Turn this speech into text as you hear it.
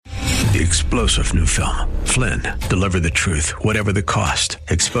The explosive new film, Flynn, deliver the truth, whatever the cost.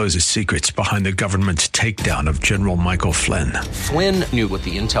 Exposes secrets behind the government's takedown of General Michael Flynn. Flynn knew what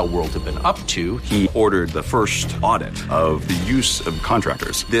the intel world had been up to. He ordered the first audit of the use of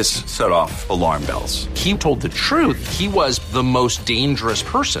contractors. This set off alarm bells. He told the truth. He was the most dangerous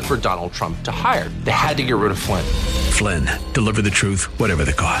person for Donald Trump to hire. They had to get rid of Flynn. Flynn, deliver the truth, whatever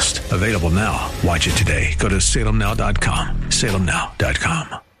the cost. Available now. Watch it today. Go to salemnow.com.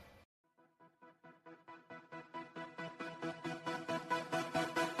 salemnow.com.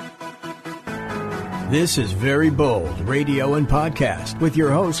 This is Very Bold Radio and Podcast with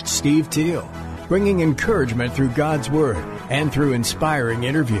your host, Steve Teal, bringing encouragement through God's Word and through inspiring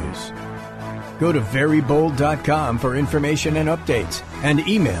interviews. Go to verybold.com for information and updates, and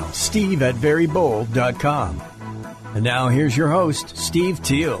email steve@verybold.com. And now here's your host, Steve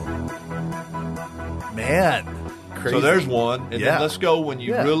Teal. Man, crazy. So there's one, and then let's go when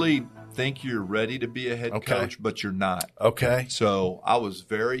you really think you're ready to be a head coach, but you're not. Okay. So I was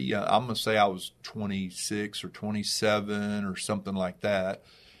very young. I'm going to say I was 26 or 27 or something like that.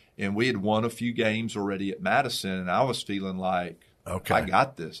 And we had won a few games already at Madison, and I was feeling like, I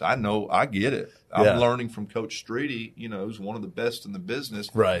got this. I know, I get it. I'm learning from Coach Streety, who's one of the best in the business.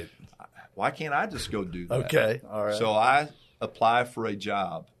 Right. Why can't I just go do that? Okay. All right. So I apply for a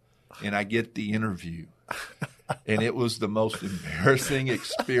job, and I get the interview. And it was the most embarrassing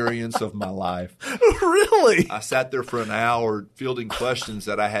experience of my life. Really? I sat there for an hour fielding questions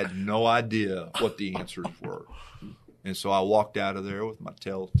that I had no idea what the answers were. And so I walked out of there with my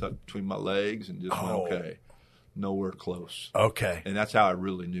tail tucked between my legs and just went, okay, nowhere close. Okay. And that's how I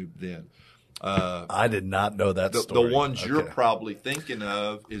really knew then. I did not know that story. The ones you're probably thinking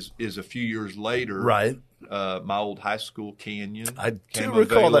of is a few years later. Right. My old high school, Canyon. I do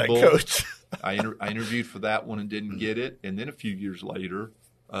recall that, Coach. I interviewed for that one and didn't get it. And then a few years later,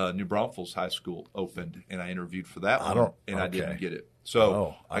 New Braunfels High School opened, and I interviewed for that one, I didn't get it.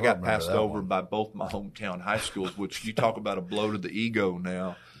 So I got passed over by both my hometown high schools, which you talk about a blow to the ego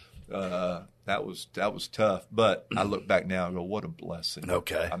now. That was tough. But I look back now and go, what a blessing.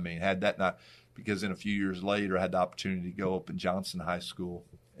 Okay. I mean, had that not – because then a few years later I had the opportunity to go up in Johnson High School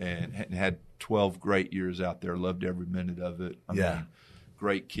and had 12 great years out there. Loved every minute of it. I mean,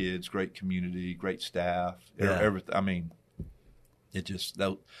 great kids, great community, great staff, everything. I mean, it just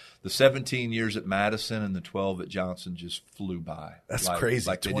the 17 years at Madison and the 12 at Johnson just flew by. That's crazy.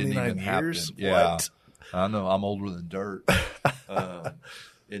 Like they 29 didn't even years? happen. Yeah, what? I know. I'm older than dirt.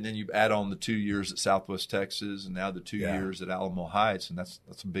 And then you add on the 2 years at Southwest Texas, and now the 2 years at Alamo Heights, and that's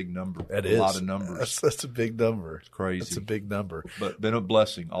a big number. That is a lot of numbers. That's a big number. It's crazy. That's a big number. But been a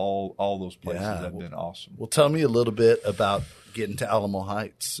blessing. All those places have been awesome. Well, tell me a little bit about getting to Alamo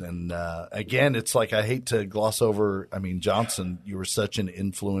Heights. And again, it's like I hate to gloss over. I mean, Johnson, you were such an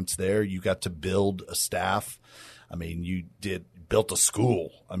influence there. You got to build a staff. I mean, you built a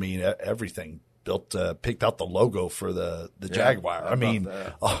school. I mean, everything. Picked out the logo for the Jaguar. I mean,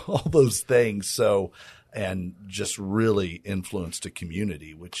 all those things. So, and just really influenced a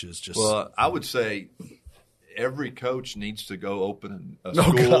community, which is just. Well, I would say every coach needs to go open a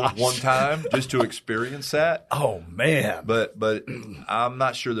school one time just to experience that. Oh man! But I'm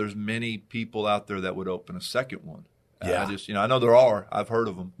not sure there's many people out there that would open a second one. Yeah. I know there are. I've heard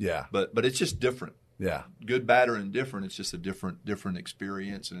of them. Yeah. But it's just different. Yeah. Good, bad, or indifferent. It's just a different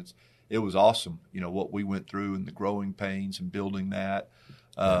experience, and it was awesome, what we went through and the growing pains and building that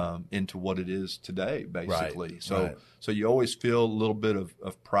into what it is today, basically. Right. So you always feel a little bit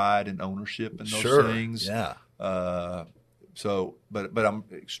of pride and ownership in those things. Yeah. But I'm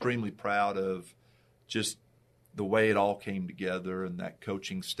extremely proud of just the way it all came together and that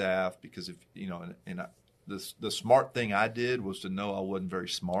coaching staff, because the smart thing I did was to know I wasn't very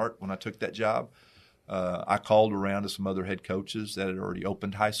smart when I took that job. I called around to some other head coaches that had already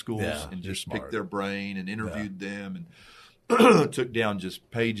opened high schools and just picked their brain and interviewed them and took down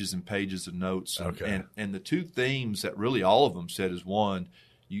just pages and pages of notes. And the two themes that really all of them said is, one,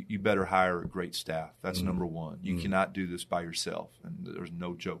 you better hire a great staff. That's number one. You cannot do this by yourself, and there's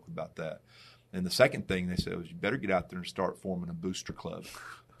no joke about that. And the second thing they said was, you better get out there and start forming a booster club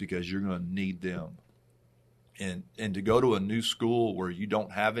because you're going to need them. And to go to a new school where you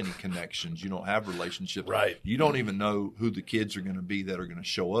don't have any connections, you don't have relationships, right? You don't even know who the kids are going to be that are going to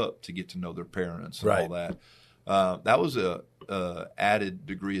show up to get to know their parents and all that. That was a added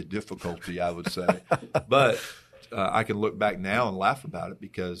degree of difficulty, I would say. But I can look back now and laugh about it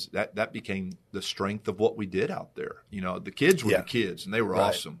because that became the strength of what we did out there. The kids were the kids, and they were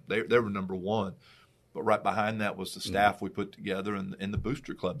awesome. They were number one. But right behind that was the staff we put together and the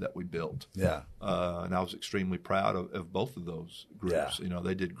booster club that we built. Yeah. And I was extremely proud of both of those groups. Yeah.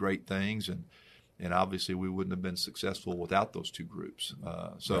 They did great things, and obviously we wouldn't have been successful without those two groups.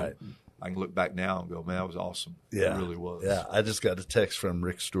 So Right. I can look back now and go, man, that was awesome. Yeah. It really was. Yeah. I just got a text from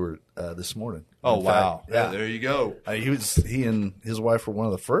Rick Stewart this morning. Oh, In wow. fact, Yeah, there you go. He and his wife were one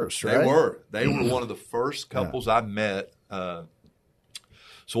of the first, right? They were one of the first couples I met.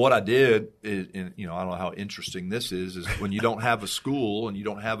 So what I did is, I don't know how interesting this is when you don't have a school and you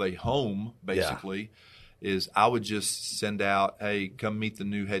don't have a home, basically, is I would just send out, hey, come meet the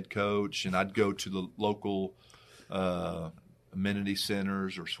new head coach, and I'd go to the local amenity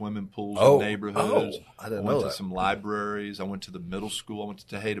centers or swimming pools in neighborhoods. I didn't went know to that. some libraries. I went to the middle school. I went to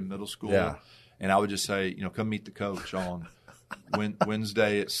Tejada Middle School. Yeah. And I would just say, come meet the coach on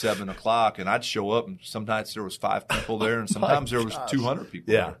Wednesday at 7:00, and I'd show up, and sometimes there was 5 people there, and sometimes there was 200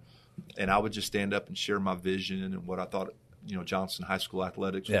 people there. And I would just stand up and share my vision and what I thought, Johnson High School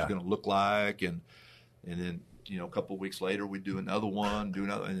athletics was going to look like, and then a couple of weeks later we'd do another one, and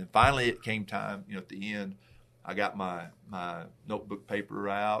then finally it came time. At the end, I got my notebook paper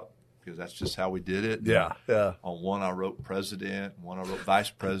out because that's just how we did it. Yeah, yeah. On one I wrote president, one I wrote vice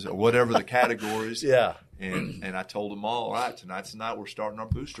president, or whatever the categories. Yeah. And I told them all right, tonight's the night we're starting our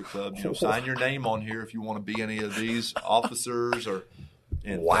booster club. Sign your name on here if you want to be any of these officers.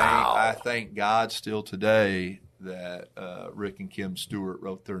 I thank God still today that Rick and Kim Stewart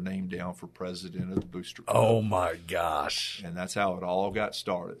wrote their name down for president of the booster club. Oh, my gosh. And that's how it all got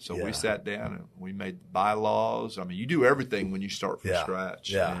started. So Yeah. we sat down and we made the bylaws. I mean, you do everything when you start from Yeah.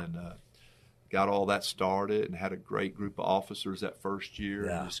 scratch. Yeah. And got all that started and had a great group of officers that first year,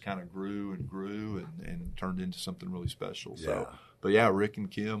 Yeah. and just kind of grew and turned into something really special. Yeah. So, but yeah, Rick and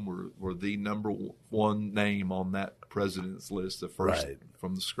Kim were the number one name on that president's list, the first Right.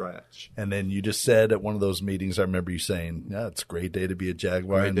 from the scratch. And then you just said at one of those meetings, I remember you saying, yeah, it's a great day to be a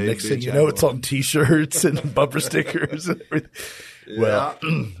Jaguar. Great And day to next be a thing you know, it's Jaguar. on T-shirts and bumper stickers and everything. Well,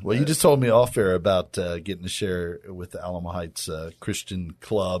 you just told me off air about getting to share with the Alamo Heights Christian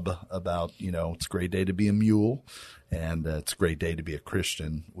Club about, it's a great day to be a mule and it's a great day to be a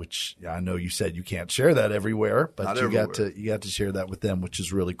Christian, which I know you said you can't share that everywhere, but Not you got to share that with them, which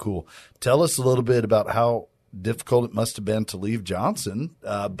is really cool. Tell us a little bit about how difficult it must have been to leave Johnson,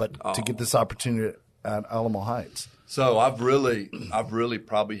 but to get this opportunity at Alamo Heights. So I've really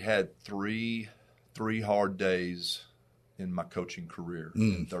probably had three hard days in my coaching career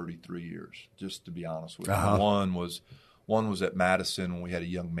in 33 years, just to be honest with you. One was at Madison when we had a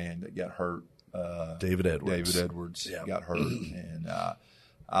young man that got hurt. David Edwards got hurt, and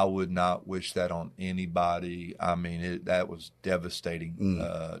I would not wish that on anybody. I mean, that was devastating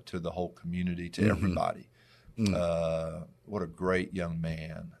to the whole community, to everybody. What a great young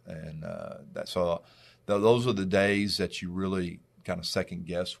man, and those are the days that you really kind of second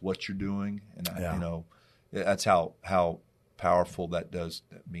guess what you're doing, and that's how powerful that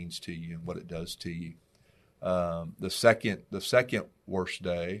means to you and what it does to you. The second worst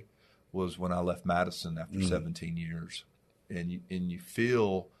day was when I left Madison after 17 years, and you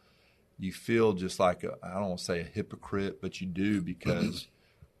feel just like I don't want to say a hypocrite, but you do, because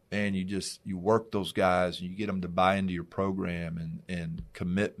man, you work those guys and you get them to buy into your program and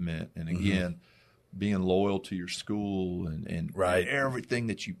commitment, and again being loyal to your school and Right. everything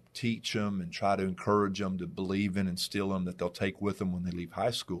that you teach them and try to encourage them to believe in and instill them that they'll take with them when they leave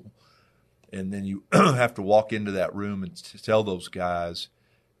high school. And then you have to walk into that room and tell those guys,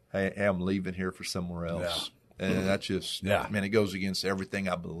 hey, I'm leaving here for somewhere else. Yeah. And that's just, man, it goes against everything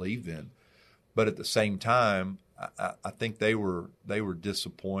I believe in. But at the same time, I think they were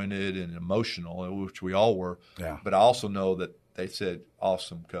disappointed and emotional, which we all were. Yeah. But I also know that they said,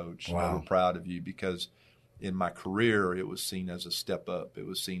 awesome, coach. Wow. We're proud of you, because in my career, it was seen as a step up. It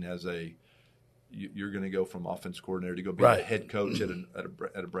was seen as you're going to go from offense coordinator to go be Right. a head coach at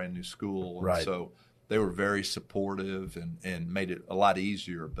a brand new school. And Right. so they were very supportive and made it a lot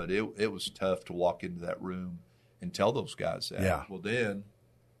easier. But it was tough to walk into that room and tell those guys that. Yeah. Well, then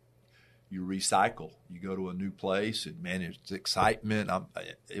you recycle. You go to a new place, and man, it's excitement.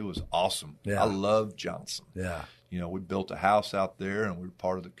 It was awesome. Yeah. I loved Johnson. Yeah. We built a house out there, and we were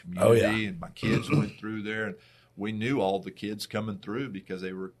part of the community, yeah. and my kids went through there, and we knew all the kids coming through because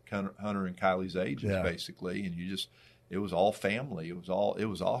they were Hunter and Kylie's ages, basically, and it was all family. It was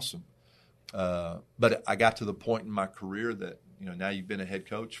awesome. But I got to the point in my career that, now you've been a head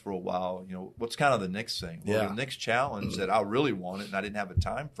coach for a while, what's kind of the next thing? Well, the next challenge that I really wanted, and I didn't have a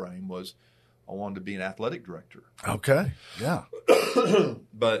time frame, was I wanted to be an athletic director. Okay. Yeah.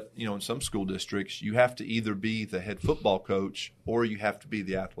 But, in some school districts, you have to either be the head football coach or you have to be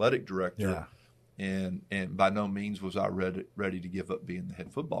the athletic director. Yeah. And by no means was I ready to give up being the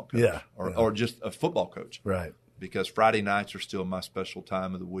head football coach or just a football coach. Right. Because Friday nights are still my special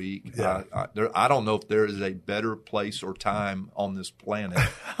time of the week. Yeah. I don't know if there is a better place or time on this planet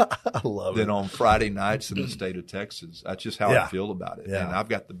than on Friday nights in the state of Texas. That's just how I feel about it. Yeah. And I've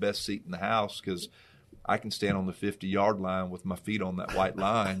got the best seat in the house because I can stand on the 50-yard line with my feet on that white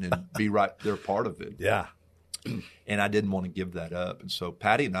line and be right there part of it. Yeah. And I didn't want to give that up. And so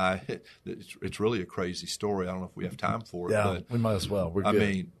Patty and I, it's really a crazy story. I don't know if we have time for it. Yeah, but we might as well. We're good. I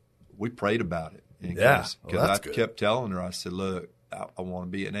mean, we prayed about it. Because I kept telling her, I said, look, I want to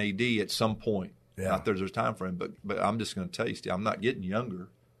be an AD at some point. Yeah. Not there's a time frame, but I'm just going to tell you, Steve, I'm not getting younger.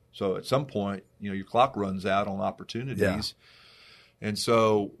 So at some point, your clock runs out on opportunities. Yeah. And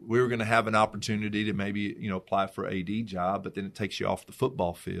so we were going to have an opportunity to maybe, apply for an AD job, but then it takes you off the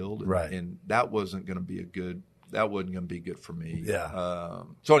football field. Right. And that wasn't going to be good for me. Yeah.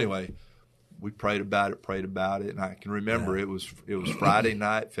 So anyway, we prayed about it. And I can remember it was Friday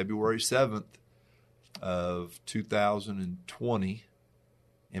night, February 7th of 2020.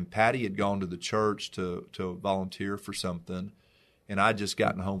 And Patty had gone to the church to volunteer for something. And I'd just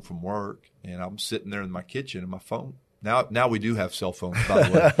gotten home from work, and I'm sitting there in my kitchen, and my phone. Now we do have cell phones, by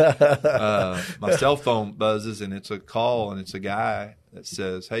the way. My cell phone buzzes, and it's a call, and it's a guy that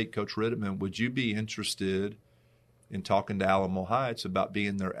says, "Hey, Coach Rittiman, would you be interested in talking to Alamo Heights about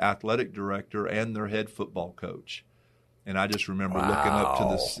being their athletic director and their head football coach?" And I just remember looking up to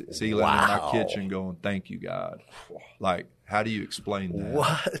the ceiling in my kitchen going, "Thank you, God." Like, how do you explain that?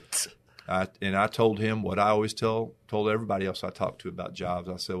 What? I told him what I always told everybody else I talked to about jobs.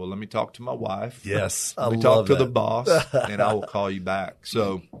 I said, well, let me talk to my wife. Yes, let me talk to the boss, and I will call you back.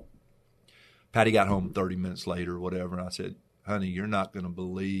 So Patty got home 30 minutes later or whatever, and I said, honey, you're not going to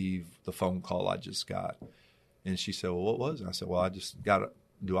believe the phone call I just got. And she said, well, what was it? I said, well, I just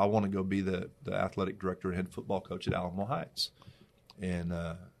do I want to go be the athletic director and head football coach at Alamo Heights? And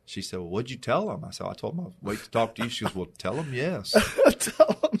she said, well, what'd you tell him? I said, I told him I'd wait to talk to you. She goes, well, tell him yes.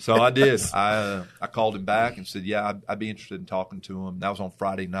 So I did. I called him back and said, yeah, I'd be interested in talking to him. That was on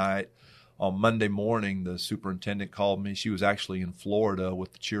Friday night. On Monday morning, the superintendent called me. She was actually in Florida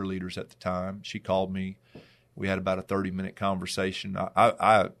with the cheerleaders at the time. She called me. We had about a 30-minute conversation.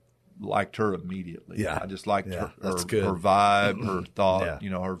 I liked her immediately. Yeah. I just liked her vibe, her thought,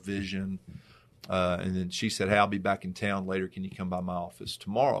 her vision. And then she said, hey, I'll be back in town later. Can you come by my office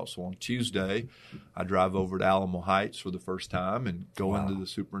tomorrow? So on Tuesday, I drive over to Alamo Heights for the first time and go into the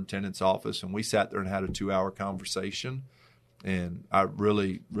superintendent's office. And we sat there and had a 2-hour conversation. And I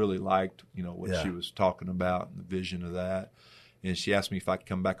really, really liked, what she was talking about and the vision of that. And she asked me if I could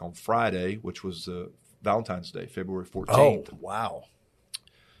come back on Friday, which was Valentine's Day, February 14th. Oh, wow.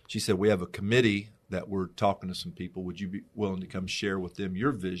 She said, we have a committee that we're talking to some people. Would you be willing to come share with them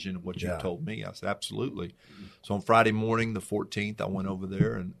your vision of what you told me? I said, absolutely. So on Friday morning, the 14th, I went over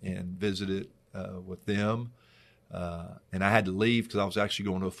there and visited with them. And I had to leave because I was actually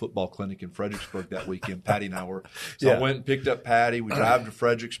going to a football clinic in Fredericksburg that weekend. Patty and I were. So I went and picked up Patty. We drive to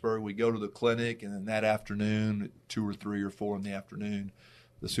Fredericksburg. We go to the clinic. And then that afternoon, at 2 or 3 or 4 in the afternoon,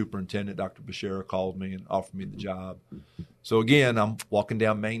 the superintendent, Dr. Bashara, called me and offered me the job. So, again, I'm walking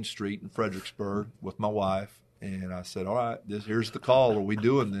down Main Street in Fredericksburg with my wife, and I said, all right, here's the call. Are we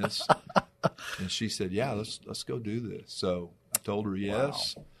doing this? And she said, yeah, let's go do this. So I told her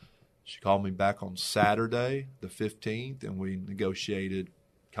yes. Wow. She called me back on Saturday, the 15th, and we negotiated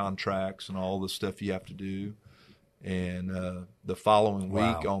contracts and all the stuff you have to do. And the following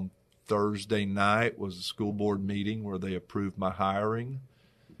week on Thursday night was a school board meeting where they approved my hiring.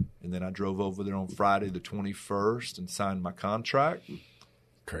 And then I drove over there on Friday the 21st and signed my contract.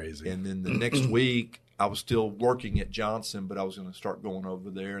 Crazy. And then the next week, I was still working at Johnson, but I was going to start going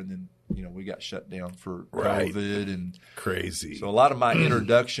over there. And then, we got shut down for COVID. And crazy. So a lot of my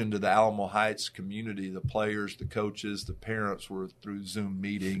introduction to the Alamo Heights community, the players, the coaches, the parents, were through Zoom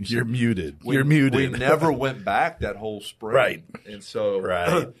meetings. You're muted. You're muted. We never went back that whole spring. Right. And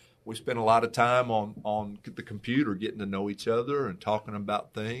so we spent a lot of time on the computer getting to know each other and talking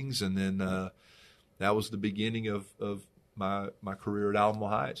about things. And then that was the beginning of my career at Alamo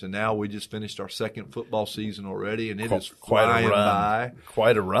Heights. And now we just finished our second football season already, and it is flying by.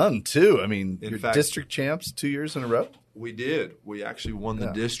 Quite a run, too. I mean, In you're fact, district champs 2 years in a row? We did. We actually won the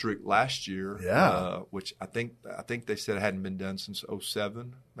district last year, which I think they said it hadn't been done since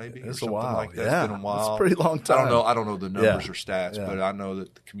 2007, maybe. It's or a while. like that. It's been a while. It's a pretty long time. I don't know the numbers or stats, but I know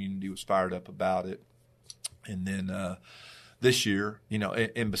that the community was fired up about it. And then this year,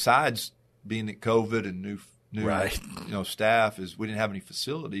 and besides being at COVID and new staff, is we didn't have any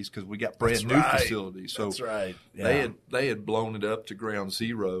facilities because we got brand new facilities. So that's right. They had blown it up to ground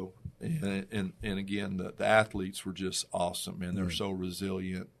zero And again, the athletes were just awesome, man. They're so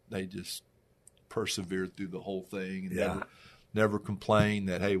resilient. They just persevered through the whole thing and never complained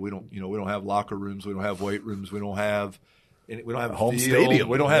that, hey, we don't have locker rooms, we don't have weight rooms, we don't have a home field, stadium,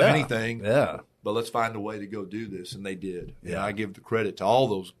 we don't have anything. Yeah, but let's find a way to go do this, and they did. Yeah. And I give the credit to all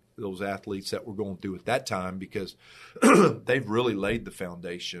those athletes that were going through at that time, because they've really laid the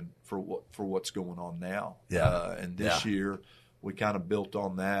foundation for what's going on now. Yeah. And this year we kind of built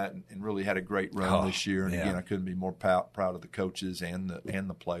on that and really had a great run this year. And again, I couldn't be more proud of the coaches and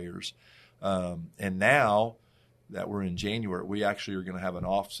the players. And now that we're in January, we actually are going to have an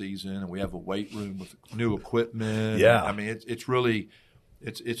off season, and we have a weight room with new equipment. Yeah. I mean, it's really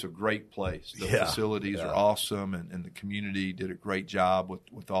it's a great place. The facilities are awesome, and the community did a great job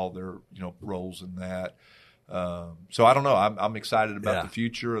with all their roles in that. So I don't know. I'm excited about the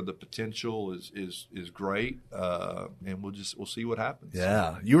future. The potential is great, and we'll see what happens.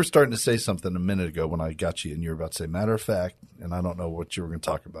 Yeah, you were starting to say something a minute ago when I got you, and you were about to say matter of fact, and I don't know what you were going to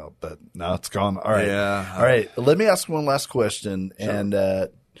talk about, but now it's gone. All right, all right. Let me ask one last question, and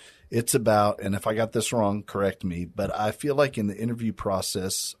it's about, and if I got this wrong, correct me, but I feel like in the interview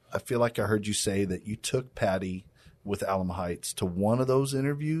process, I feel like I heard you say that you took Patty with Alamo Heights to one of those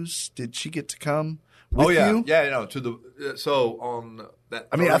interviews. Did she get to come? You? Yeah. So on that.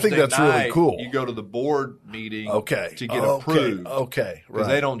 I mean, I think that's really cool. You go to the board meeting, to get approved. Okay, because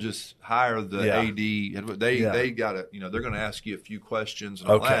they don't just hire the AD. They got to, they're going to ask you a few questions and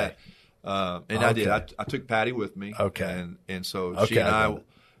all that. And I did. I took Patty with me. Okay, and so she and I.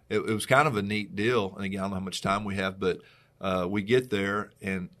 It was kind of a neat deal. And again, I don't know how much time we have, but we get there,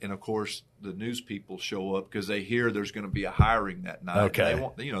 and of course the news people show up because they hear there's going to be a hiring that night. Okay,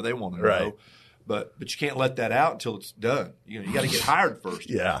 they want to know. But you can't let that out until it's done. You got to get hired first.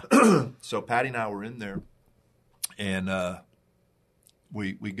 Yeah. So Patty and I were in there, and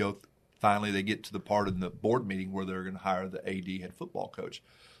we go. Finally, they get to the part of the board meeting where they're going to hire the AD head football coach.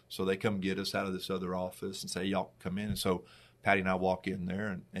 So they come get us out of this other office and say, "Y'all come in." And so Patty and I walk in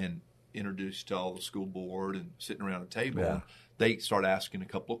there and introduced to all the school board and sitting around a table. Yeah. They start asking a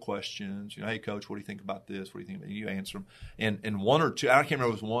couple of questions. Hey, Coach, what do you think about this? What do you think about it? You answer them. And one or two, I can't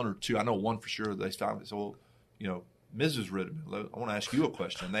remember if it was one or two. I know one for sure. They stopped and said, well, Mrs. Riddiman, I want to ask you a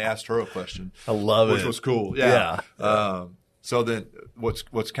question. They asked her a question. I love it. Which was cool. Yeah. So then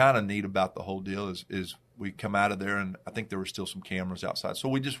what's kind of neat about the whole deal is we come out of there, and I think there were still some cameras outside. So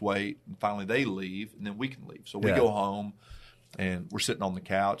we just wait, and finally they leave, and then we can leave. So we go home. And we're sitting on the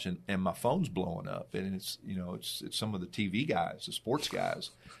couch, and my phone's blowing up, and it's some of the TV guys, the sports guys,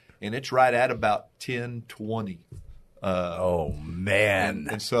 and it's right at about 10:20. Oh man!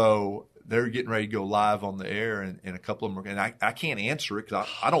 And so they're getting ready to go live on the air, and a couple of them are, and I can't answer it because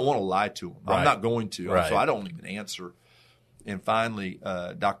I don't want to lie to them. Right. I'm not going to, right. So I don't even answer. And finally,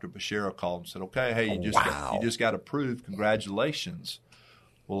 Dr. Bashara called and said, "Okay, hey, you just got approved. Congratulations."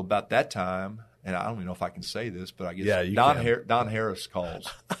 Well, about that time. And I don't even know if I can say this, but I guess Don Harris calls.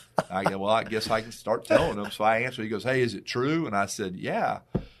 I go, well, I guess I can start telling him. So I answer. He goes, hey, is it true? And I said, yeah.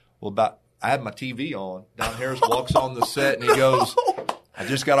 Well, I had my TV on. Don Harris walks on the set, and he goes, I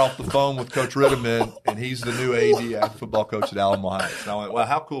just got off the phone with Coach Riddiman, and he's the new AD football coach at Alamo Heights. And I went, well,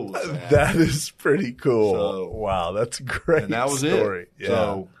 how cool is that? That is pretty cool. So, wow, that's a great and that was story. It. Yeah.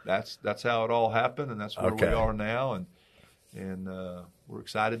 So that's how it all happened, and that's where we are now. And we're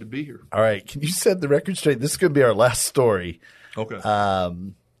excited to be here. All right. Can you set the record straight? This is going to be our last story. Okay.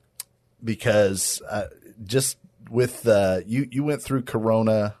 Because just with you went through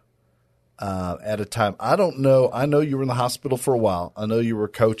Corona at a time. I don't know. I know you were in the hospital for a while. I know you were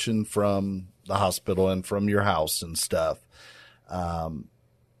coaching from the hospital and from your house and stuff. And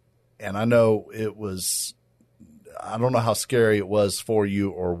I know it was – I don't know how scary it was for you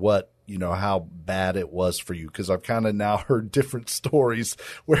or what. How bad it was for you, because I've kind of now heard different stories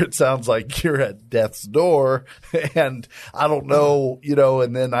where it sounds like you're at death's door, and I don't know,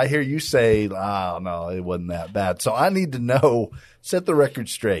 and then I hear you say, oh, no, it wasn't that bad. So I need to know, set the record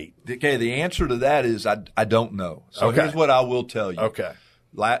straight. Okay, the answer to that is I don't know. So here's what I will tell you. Okay.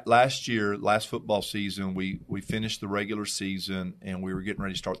 Last football season, we finished the regular season, and we were getting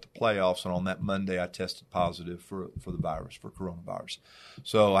ready to start the playoffs. And on that Monday, I tested positive for the virus, for coronavirus.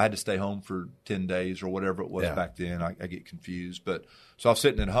 So I had to stay home for 10 days or whatever it was back then. I get confused. But so I was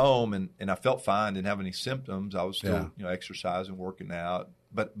sitting at home, and I felt fine, didn't have any symptoms. I was still exercising, working out.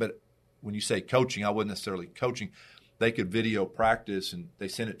 But when you say coaching, I wasn't necessarily coaching. They could video practice, and they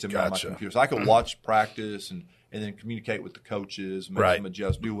sent it to me on my computer. So I could watch practice and then communicate with the coaches, make some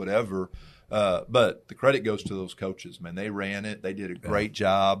adjustments, do whatever. But the credit goes to those coaches, man. They ran it. They did a great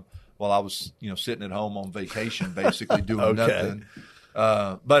job while I was, sitting at home on vacation, basically doing nothing.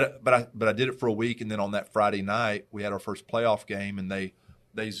 But I did it for a week, and then on that Friday night we had our first playoff game, and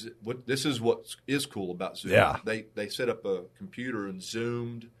this is what is cool about Zoom. Yeah. They set up a computer and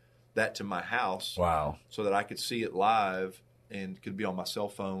Zoomed that to my house. Wow. So that I could see it live and could be on my cell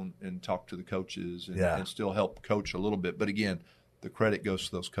phone and talk to the coaches and still help coach a little bit. But again, the credit goes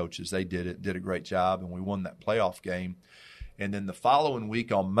to those coaches. They did a great job, and we won that playoff game. And then the following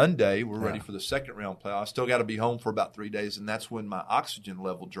week on Monday, we're ready for the second round playoff. I still got to be home for about 3 days, and that's when my oxygen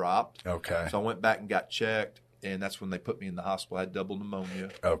level dropped. Okay. So I went back and got checked, and that's when they put me in the hospital. I had double pneumonia.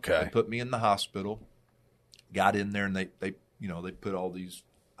 Okay. They put me in the hospital, got in there, and they put all these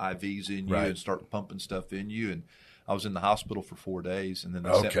IVs in you and start pumping stuff in you. And I was in the hospital for 4 days, and then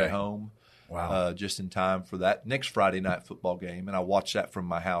they sent me home. Wow. Just in time for that next Friday night football game. And I watched that from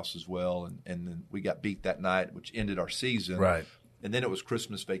my house as well. And then we got beat that night, which ended our season. Right. And then it was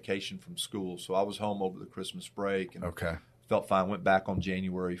Christmas vacation from school. So I was home over the Christmas break and Okay. felt fine. Went back on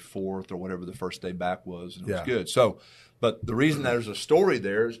January 4th or whatever the first day back was, and it was good. So, but the reason there's a story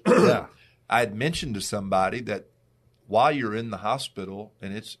there is I had mentioned to somebody that while you're in the hospital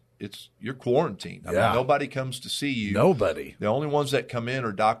and you're quarantined. I mean, nobody comes to see you. Nobody. The only ones that come in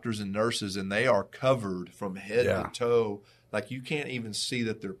are doctors and nurses, and they are covered from head to toe. Like you can't even see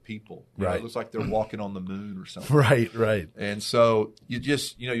that they're people. You know, it looks like they're walking on the moon or something. Right. And so you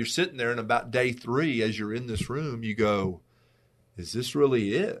just, you're sitting there, and about day 3, as you're in this room, you go, is this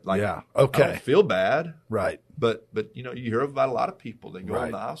really it? Like, I don't feel bad. Right. But you hear about a lot of people. They go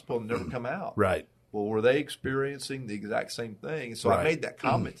in the hospital and never come out. Right. Well, were they experiencing the exact same thing? So I made that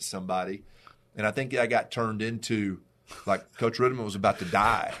comment to somebody, and I think I got turned into like Coach Ritterman was about to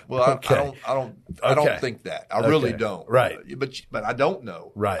die. Well, I don't think that. I really don't. Right. But I don't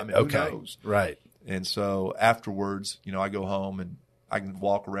know. Right. I mean, who knows? Right. And so afterwards, I go home and I can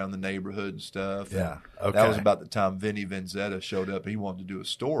walk around the neighborhood and stuff. Yeah. And that was about the time Vinny Vanzetta showed up. He wanted to do a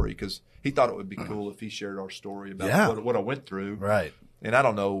story because he thought it would be cool if he shared our story about what I went through. Right. And I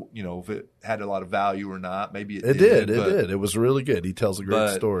don't know, if it had a lot had or not. Maybe it did. It did. It was really good. He tells a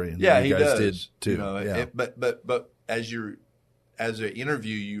great story. And he guys does. Did too. But as they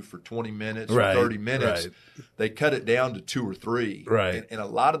interview you for 20 minutes or 30 minutes, they cut it down to 2 or 3. Right. And a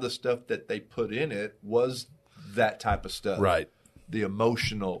lot of the stuff that they put in it was that type of stuff. Right. The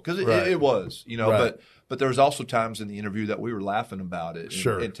emotional, because it was, but there was also times in the interview that we were laughing about it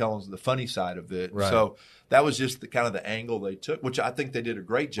and telling the funny side of it. Right. So that was just the kind of the angle they took, which I think they did a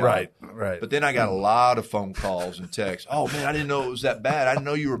great job. Right. But then I got a lot of phone calls and texts. Oh man, I didn't know it was that bad. I didn't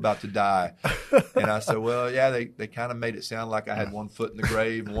know you were about to die. And I said, well, yeah, they kind of made it sound like I had one foot in the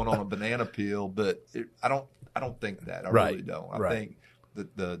grave and one on a banana peel, but I don't think that. I really don't. I think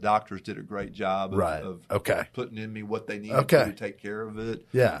the doctors did a great job of putting in me what they needed to take care of it.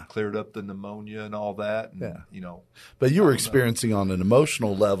 Yeah. Cleared up the pneumonia and all that. And, But you were experiencing on an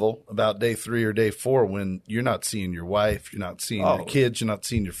emotional level about day 3 or day 4 when you're not seeing your wife, you're not seeing your kids, you're not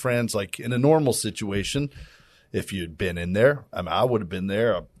seeing your friends. Like in a normal situation, if you'd been in there, I mean, I would have been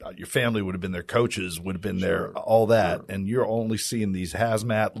there. Your family would have been there. Coaches would have been there. All that, and you're only seeing these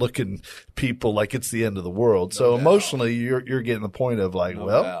hazmat-looking people like it's the end of the world. So emotionally, you're getting the point of like,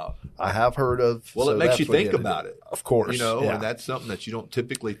 I have heard of. Well, so it makes you that's what think had to about do. it, of course. And that's something that you don't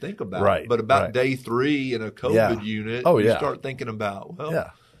typically think about. Right. But about day 3 in a COVID unit, you start thinking about,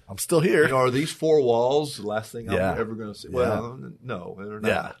 I'm still here. Are these 4 walls the last thing I'm ever going to see? Well, no, they're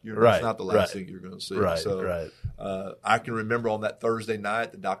not. It's not the last thing you're going to see. I can remember on that Thursday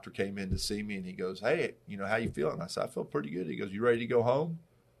night, the doctor came in to see me, and he goes, "Hey, how you feeling?" I said, "I feel pretty good." He goes, "You ready to go home?"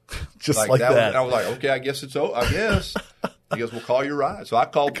 Just like that. I was like, "Okay, I guess it's over. I guess." He goes, "We'll call you a ride." So I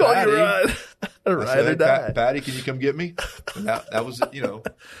called Call Patty. You a ride. I said, "Hey, Patty, can you come get me?" And that was it.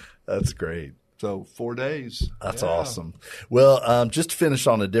 That's great. So 4 days. That's awesome. Well, just to finish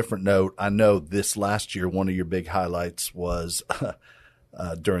on a different note, I know this last year, one of your big highlights was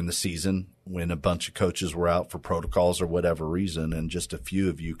during the season when a bunch of coaches were out for protocols or whatever reason, and just a few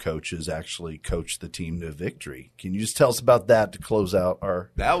of you coaches actually coached the team to victory. Can you just tell us about that to close out our?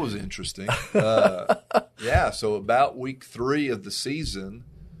 That was interesting. So about week 3 of the season,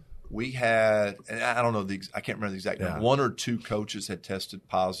 we had, and I don't know I can't remember the exact number. 1 or 2 coaches had tested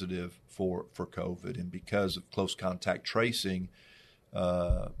positive for COVID, and because of close contact tracing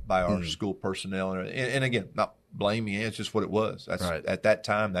by our school personnel, and again, not blaming it, it's just what it was. That's at that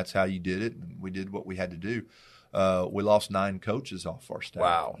time, that's how you did it, and we did what we had to do. We lost 9 coaches off our staff.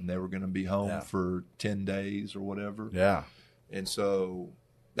 Wow. And they were going to be home for 10 days or whatever. Yeah. And so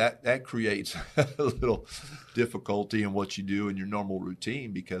that creates a little difficulty in what you do in your normal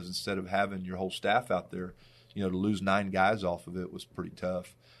routine, because instead of having your whole staff out there, to lose 9 guys off of it was pretty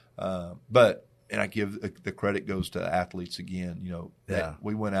tough. But I give the credit goes to athletes again. You know,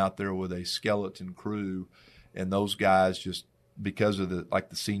 we went out there with a skeleton crew, and those guys just because of the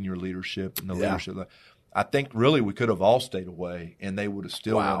senior leadership and the leadership. I think really we could have all stayed away, and they would have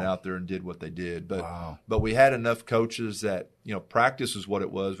still went out there and did what they did. But we had enough coaches that, you know, practice is what it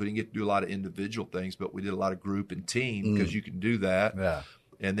was. We didn't get to do a lot of individual things, but we did a lot of group and team because you can do that. Yeah.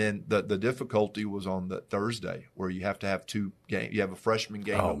 And then the difficulty was on the Thursday where you have to have 2 games. You have a freshman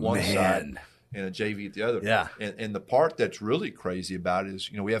game at one side and a JV at the other. Yeah. And the part that's really crazy about it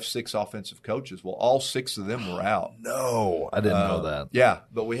is, you know, we have 6 offensive coaches. Well, all 6 of them were out. No, I didn't know that. Yeah,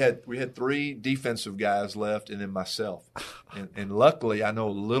 but we had 3 defensive guys left, and then myself. And luckily, I know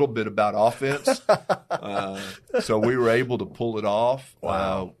a little bit about offense, so we were able to pull it off.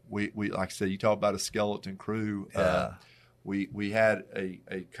 Wow. We like I said, you talk about a skeleton crew. Yeah. We had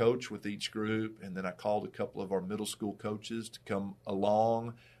a coach with each group, and then I called a couple of our middle school coaches to come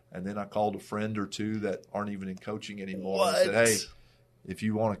along. And then I called a friend or 2 that aren't even in coaching anymore and said, hey, if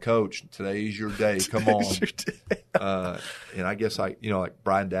you want to coach, today's your day. Come on. And I guess like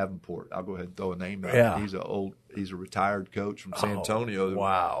Brian Davenport, I'll go ahead and throw a name out. Yeah. He's a retired coach from San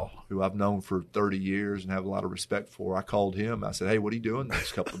Antonio. Who I've known for 30 years and have a lot of respect for. I called him. I said, hey, what are you doing the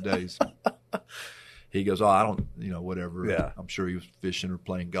next couple of days? He goes, I don't, whatever. Yeah. I'm sure he was fishing or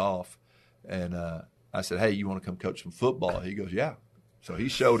playing golf. And I said, hey, you want to come coach some football? He goes, yeah. So he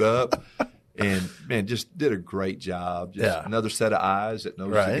showed up and, man, just did a great job. Just another set of eyes that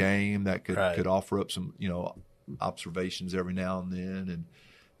knows the game that could offer up some, observations every now and then.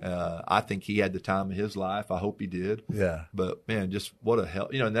 And I think he had the time of his life. I hope he did. Yeah. But, man, just what a hell.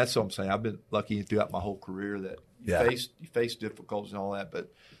 And that's what I'm saying. I've been lucky throughout my whole career that you face difficulties and all that,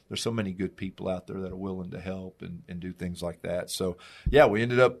 but there's so many good people out there that are willing to help and do things like that. So, we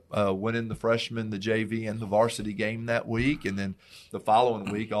ended up winning the freshman, the JV, and the varsity game that week. And then the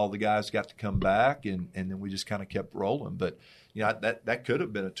following week, all the guys got to come back, and then we just kind of kept rolling. But, that could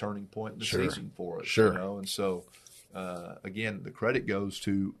have been a turning point in the season for us. Sure. And so, again, the credit goes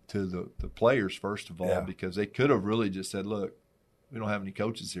to the players, first of all, because they could have really just said, look, we don't have any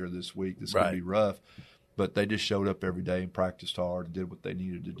coaches here this week. This is going to be rough. But they just showed up every day and practiced hard and did what they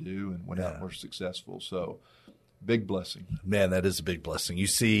needed to do and went out and were successful. So, big blessing. Man, that is a big blessing. You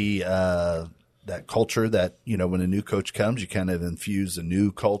see that culture that, when a new coach comes, you kind of infuse a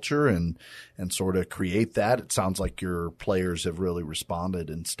new culture and sort of create that. It sounds like your players have really responded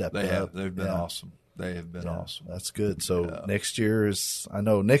and stepped up. They've been awesome. They have been awesome. That's good. So next year is, I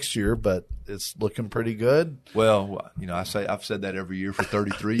know next year, but it's looking pretty good. Well, I've said that every year for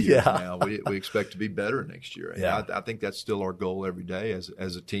 33 years now. We expect to be better next year. And I think that's still our goal every day as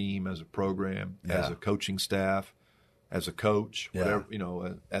a team, as a program, as a coaching staff, as a coach,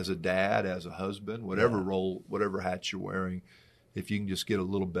 whatever, as a dad, as a husband, whatever role, whatever hat you're wearing, if you can just get a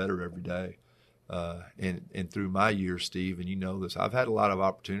little better every day. And through my years, Steve, and you know this, I've had a lot of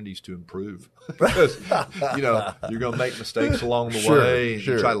opportunities to improve. Because, you're going to make mistakes along the way, and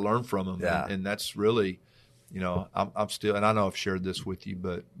you try to learn from them. Yeah. And that's really, I'm still, and I know I've shared this with you,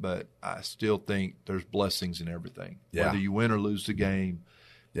 but I still think there's blessings in everything. Yeah. Whether you win or lose the game,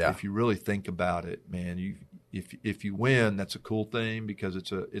 if you really think about it, man, if you win, that's a cool thing because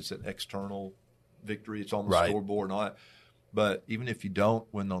it's an external victory. It's on the scoreboard and all that. But even if you don't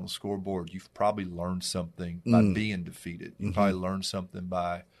win on the scoreboard, you've probably learned something by being defeated. You probably learned something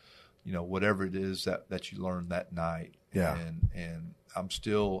by, whatever it is that you learned that night. Yeah. And I'm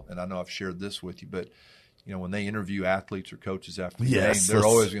still, and I know I've shared this with you, but, when they interview athletes or coaches after the game, they're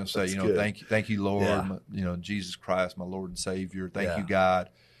always going to say, thank you, Lord, Jesus Christ, my Lord and Savior. Thank you, God.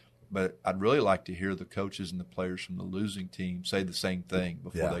 But I'd really like to hear the coaches and the players from the losing team say the same thing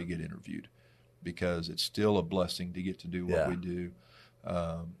before they get interviewed. Because it's still a blessing to get to do what we do.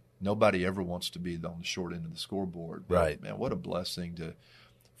 Nobody ever wants to be on the short end of the scoreboard. But, man, what a blessing to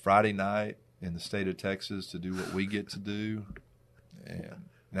Friday night in the state of Texas to do what we get to do. And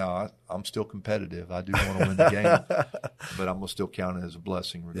now I'm still competitive. I do want to win the game, but I'm going to still count it as a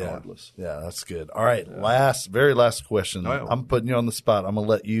blessing regardless. Yeah, that's good. All right, very last question. I'm putting you on the spot. I'm going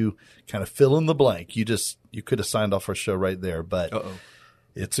to let you kind of fill in the blank. You could have signed off our show right there, but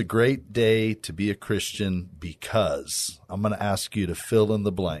it's a great day to be a Christian because I'm going to ask you to fill in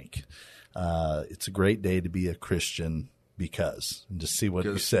the blank. It's a great day to be a Christian because, and just see what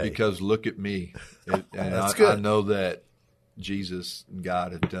you say. Because look at me. I know that Jesus and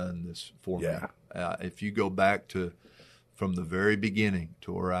God have done this for me. If you go back from the very beginning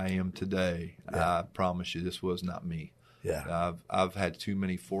to where I am today, I promise you this was not me. Yeah. I've had too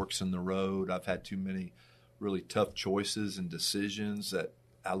many forks in the road. I've had too many really tough choices and decisions that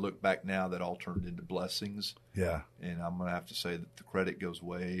I look back now, that all turned into blessings. Yeah. And I'm going to have to say that the credit goes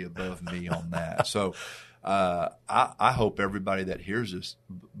way above me on that. So I hope everybody that hears this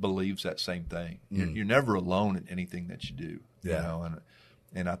believes that same thing. You're never alone in anything that you do. Yeah. You know,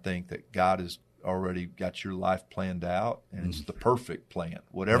 and I think that God has already got your life planned out, and it's the perfect plan,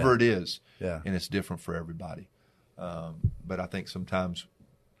 whatever it is. Yeah. And it's different for everybody. But I think sometimes,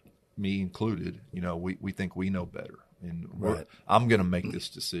 me included, you know, we think we know better. And I'm going to make this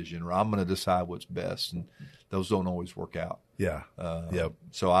decision, or I'm going to decide what's best, and those don't always work out. Yeah.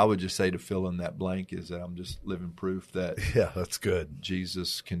 So I would just say, to fill in that blank, is that I'm just living proof that that's good.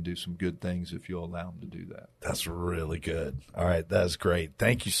 Jesus can do some good things if you'll allow him to do that. That's really good. All right, that's great.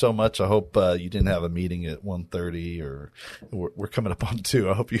 Thank you so much. I hope you didn't have a meeting at 1:30, or we're coming up on 2.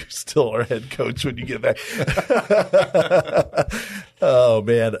 I hope you still are head coach when you get back. Oh,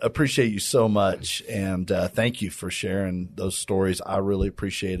 man, appreciate you so much, and thank you for sharing those stories. I really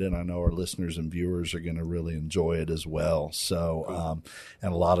appreciate it. I know our listeners and viewers are going to really enjoy it as well. So,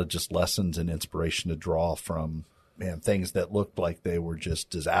 and a lot of just lessons and inspiration to draw from, things that looked like they were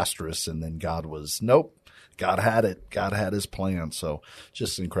just disastrous, and then God was, nope. God had it. God had his plan. So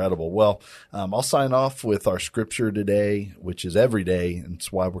just incredible. Well, I'll sign off with our scripture today, which is every day, and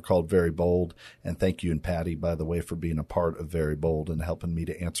it's why we're called Very Bold. And thank you, and Patty, by the way, for being a part of Very Bold and helping me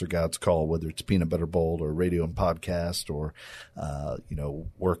to answer God's call, whether it's Peanut Butter Bold or radio and podcast or,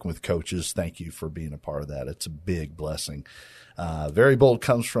 working with coaches. Thank you for being a part of that. It's a big blessing. Very Bold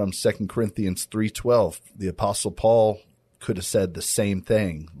comes from 2 Corinthians 3:12. The Apostle Paul could have said the same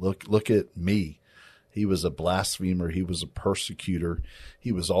thing. Look at me. He was a blasphemer. He was a persecutor.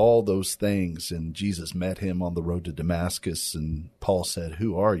 He was all those things. And Jesus met him on the road to Damascus. And Paul said,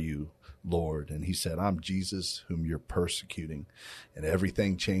 "Who are you, Lord?" And he said, "I'm Jesus whom you're persecuting." And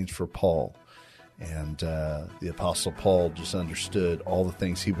everything changed for Paul. And the Apostle Paul just understood all the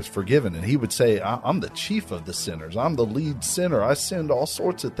things he was forgiven. And he would say, I'm the chief of the sinners. I'm the lead sinner. I sinned all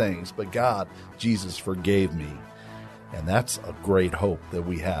sorts of things. But God, Jesus, forgave me. And that's a great hope that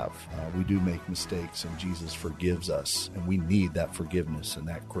we have. We do make mistakes, and Jesus forgives us, and we need that forgiveness and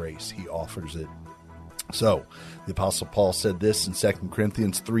that grace. He offers it. So the Apostle Paul said this in 2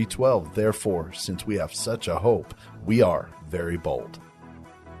 Corinthians 3:12, "Therefore, since we have such a hope, we are very bold."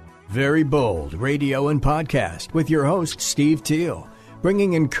 Very Bold Radio and Podcast with your host, Steve Teal,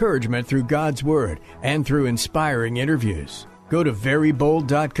 bringing encouragement through God's Word and through inspiring interviews. Go to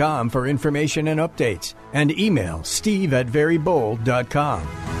verybold.com for information and updates, and email steve@verybold.com.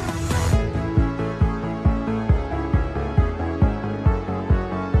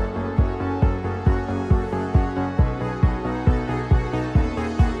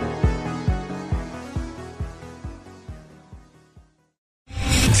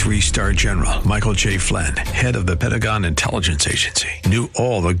 Three-star General Michael J. Flynn, head of the Pentagon Intelligence Agency, knew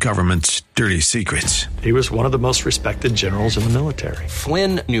all the government's dirty secrets. He was one of the most respected generals in the military.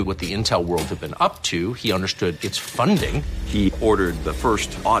 Flynn knew what the intel world had been up to. He understood its funding. He ordered the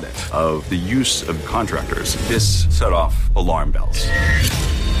first audit of the use of contractors. This set off alarm bells.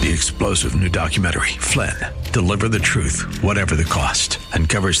 The explosive new documentary, Flynn, Deliver the Truth, Whatever the Cost,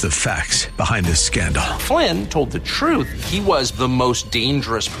 uncovers the facts behind this scandal. Flynn told the truth. He was the most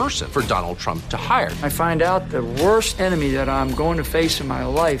dangerous person for Donald Trump to hire. I find out the worst enemy that I'm going to face in my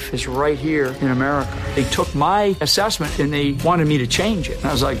life is right here in America. They took my assessment and they wanted me to change it. And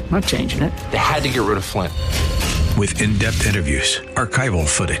I was like, I'm not changing it. They had to get rid of Flynn. With in-depth interviews, archival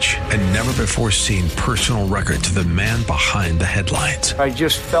footage, and never-before-seen personal records of the man behind the headlines. I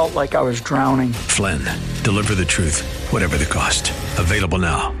just felt like I was drowning. Flynn, Deliver the Truth, Whatever the Cost. Available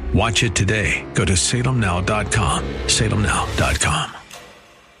now. Watch it today. Go to salemnow.com. salemnow.com.